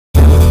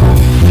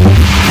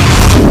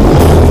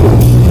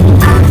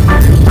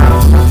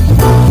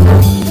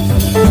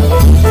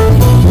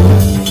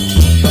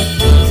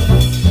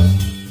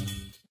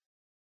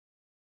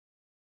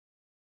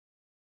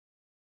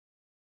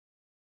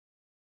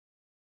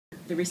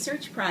The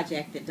research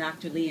project that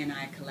Dr. Lee and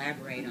I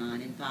collaborate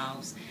on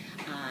involves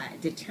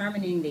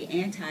determining the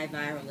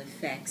antiviral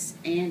effects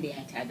and the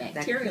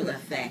antibacterial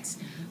effects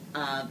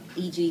of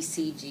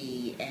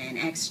EGCG, an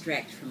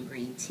extract from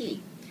green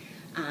tea.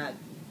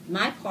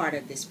 My part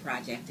of this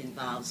project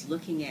involves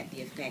looking at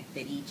the effect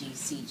that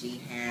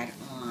EGCG had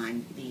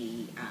on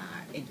the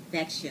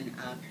infection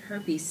of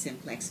herpes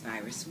simplex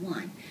virus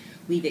 1.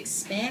 We've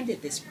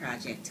expanded this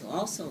project to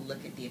also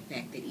look at the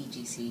effect that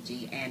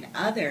EGCG and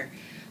other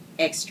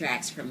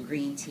extracts from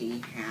green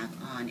tea have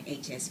on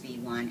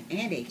HSV1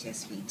 and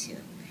HSV2.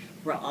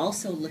 We're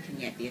also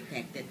looking at the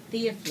effect that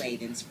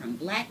theaflavins from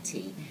black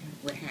tea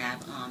would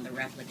have on the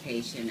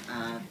replication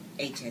of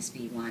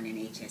HSV1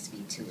 and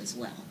HSV2 as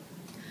well.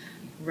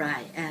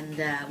 Right,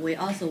 and we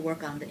also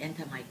work on the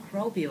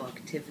antimicrobial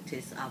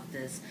activities of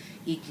this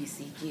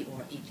EGCG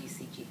or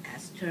EGCG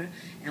ester,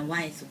 and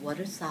one is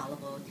water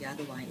soluble, the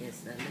other one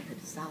is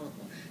lipid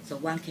soluble. So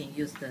one can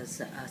use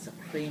this as a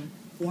cream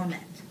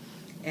format.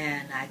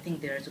 And I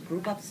think there's a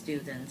group of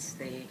students,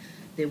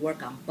 they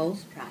work on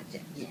both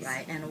projects, yes.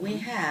 Right? And we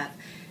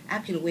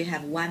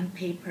have one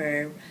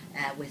paper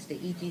with the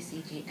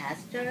EGCG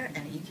ester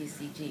and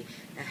EGCG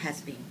that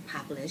has been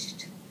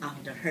published on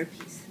the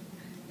herpes.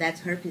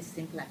 That's herpes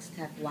simplex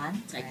type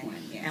 1. Type right? 1,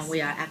 yes. And we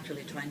are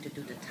actually trying to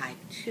do the type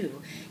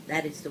 2.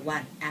 That is the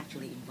one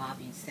actually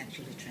involving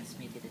sexually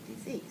transmitted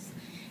disease.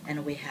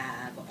 And we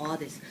have all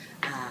these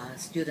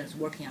students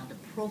working on the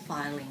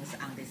profilings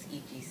on this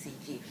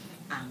EGCG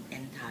on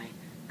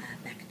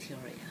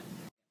antibacteria.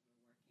 We're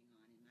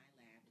working on in my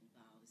lab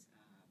involves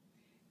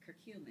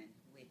curcumin,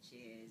 which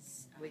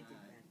is... we did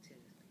that too.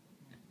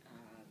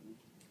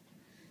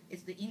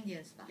 It's the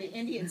Indian spice. The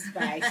Indian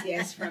spice,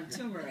 yes, from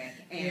turmeric.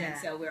 And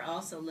yeah. So we're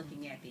also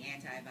looking at the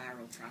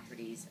antiviral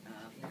properties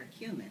of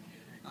curcumin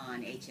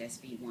on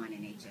HSV1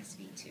 and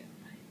HSV2.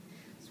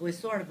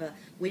 So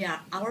we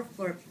our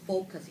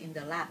focus in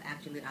the lab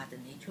actually are the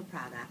nature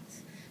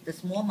products, the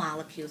small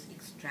molecules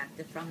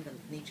extracted from the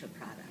nature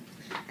product.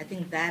 I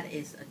think that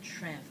is a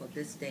trend for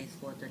these days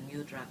for the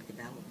new drug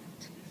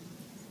development.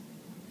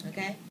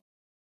 Okay?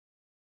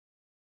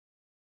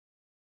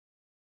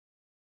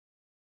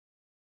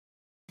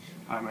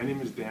 Hi, my name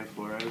is Dan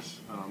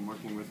Flores. I'm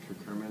working with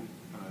curcumin,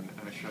 an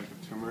extract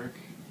of turmeric,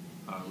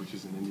 which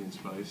is an Indian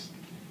spice.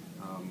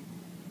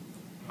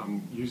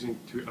 I'm using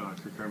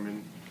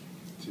curcumin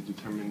to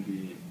determine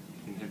the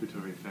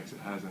inhibitory effects it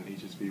has on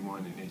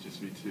HSV1 and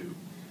HSV2.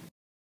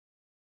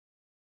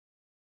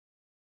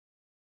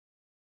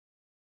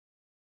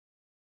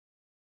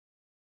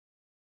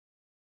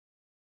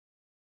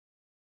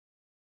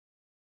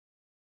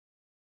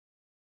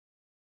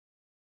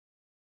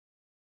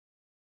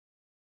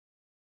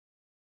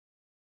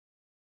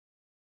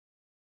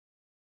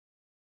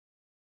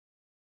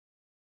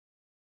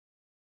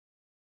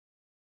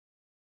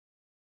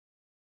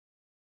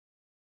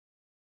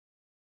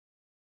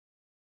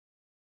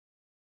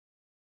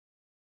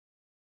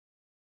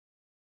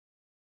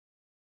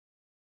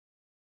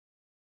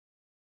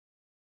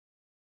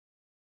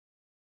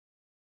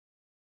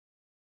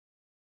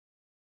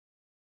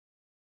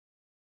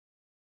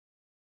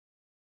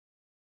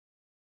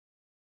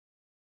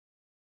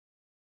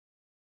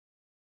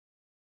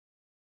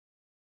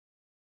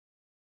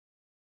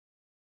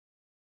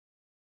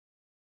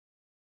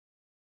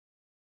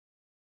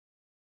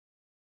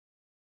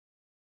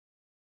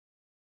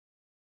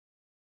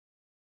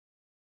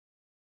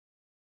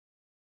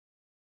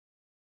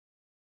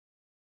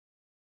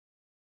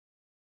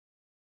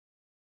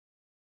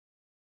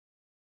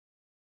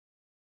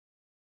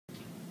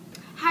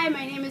 Hi,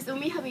 my name is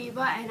Umi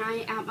Habiba, and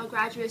I am a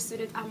graduate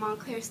student at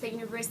Montclair State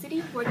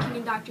University, working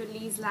in Dr.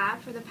 Lee's lab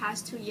for the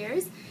past 2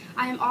 years.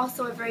 I am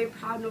also a very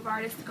proud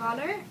Novartis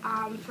Scholar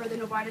for the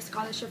Novartis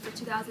Scholarship for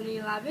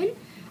 2011.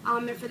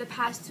 And for the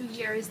past 2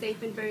 years,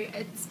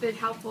 it's been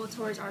helpful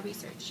towards our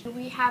research.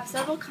 We have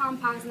several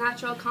compounds,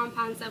 natural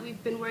compounds that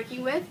we've been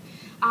working with.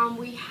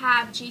 We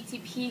have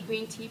GTP,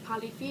 green tea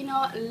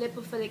polyphenol,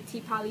 lipophilic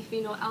tea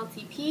polyphenol,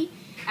 LTP,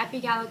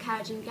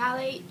 epigallocadegin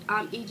gallate,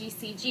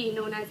 EGCG,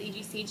 known as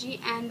EGCG,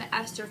 and the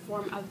ester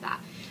form of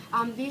that.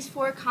 These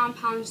 4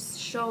 compounds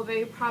show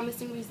very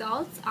promising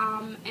results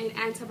in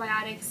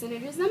antibiotic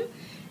synergism,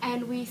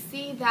 and we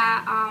see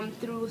that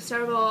through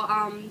several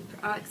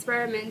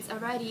experiments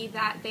already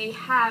that they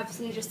have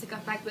synergistic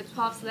effect with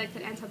 12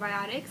 selected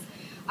antibiotics.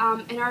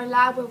 In our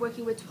lab, we're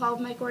working with 12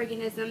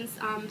 microorganisms,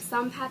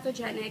 some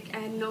pathogenic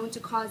and known to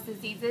cause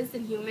diseases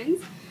in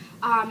humans.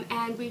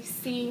 And we've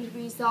seen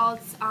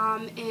results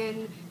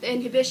in the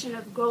inhibition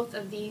of growth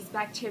of these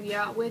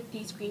bacteria with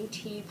these green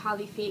tea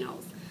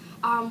polyphenols.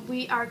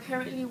 We are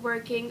currently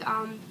working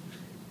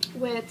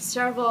with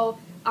several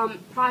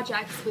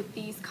projects with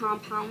these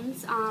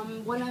compounds.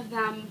 One of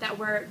them that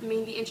we're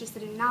mainly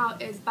interested in now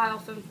is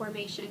biofilm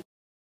formation.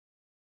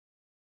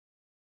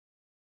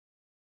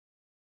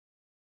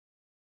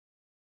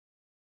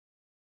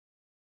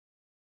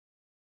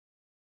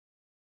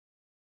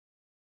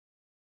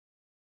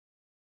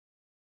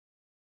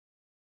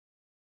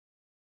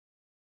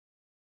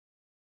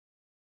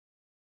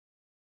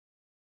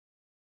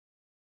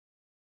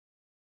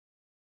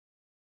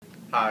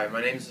 Hi,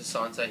 my name is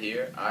Sandra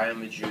here. I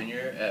am a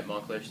junior at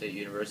Montclair State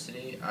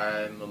University.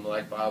 I'm a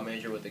molecular bio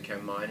major with a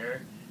chem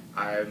minor.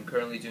 I'm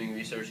currently doing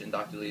research in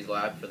Dr. Lee's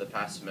lab for the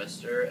past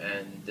semester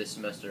and this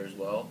semester as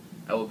well.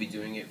 I will be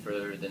doing it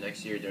for the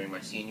next year during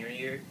my senior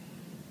year.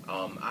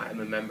 I'm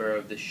a member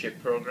of the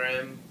SHIP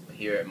program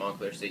here at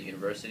Montclair State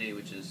University,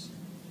 which is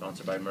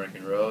sponsored by Merck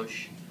and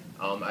Roche.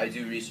 I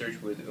do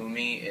research with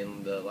Umi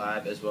in the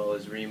lab as well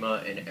as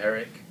Rima and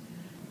Eric.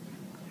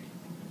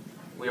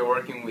 We are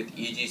working with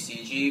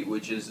EGCG,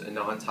 which is a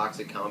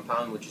non-toxic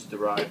compound which is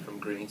derived from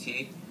green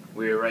tea.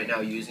 We are right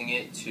now using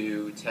it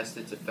to test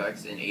its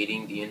effects in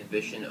aiding the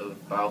inhibition of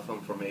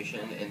biofilm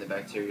formation in the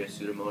bacteria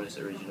Pseudomonas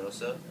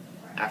aeruginosa.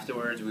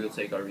 Afterwards, we will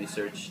take our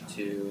research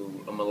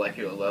to a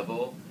molecular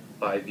level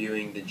by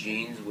viewing the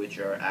genes which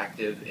are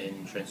active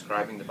in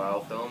transcribing the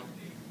biofilm,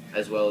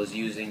 as well as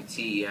using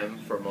TEM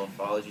for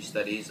morphology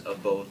studies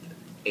of both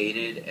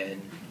aided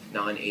and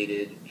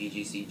non-aided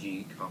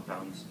EGCG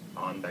compounds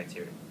on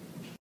bacteria.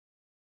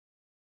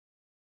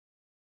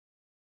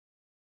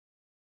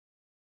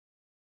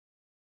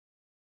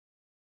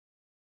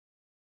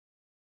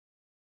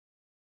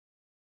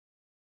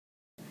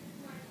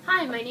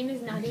 Hi, my name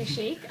is Nadia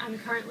Sheikh. I'm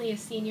currently a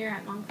senior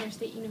at Montclair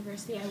State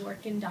University. I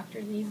work in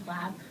Dr. Lee's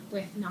lab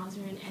with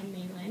Nazrin and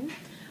Maylin.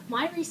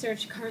 My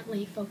research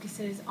currently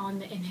focuses on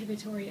the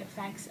inhibitory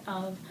effects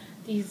of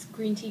these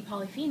green tea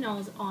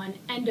polyphenols on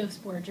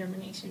endospore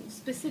germination,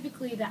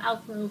 specifically the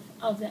outgrowth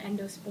of the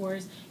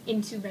endospores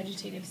into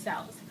vegetative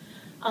cells.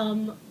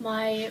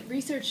 My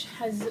research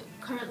has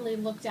currently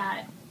looked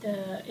at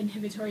the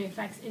inhibitory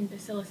effects in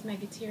Bacillus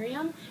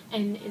megaterium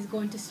and is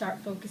going to start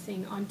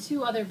focusing on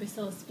two other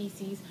Bacillus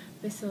species,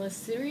 Bacillus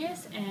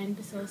cereus and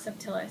Bacillus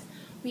subtilis.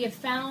 We have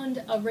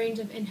found a range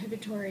of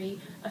inhibitory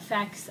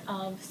effects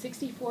of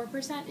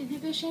 64%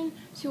 inhibition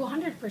to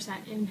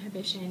 100%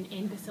 inhibition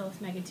in Bacillus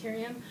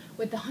megaterium,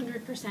 with the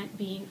 100%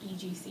 being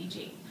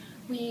EGCG.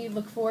 We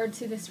look forward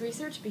to this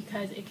research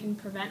because it can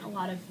prevent a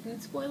lot of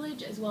food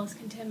spoilage as well as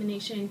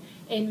contamination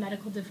in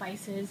medical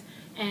devices,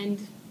 and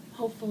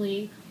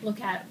hopefully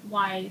look at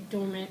why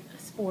dormant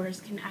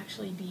spores can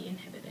actually be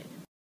inhibited.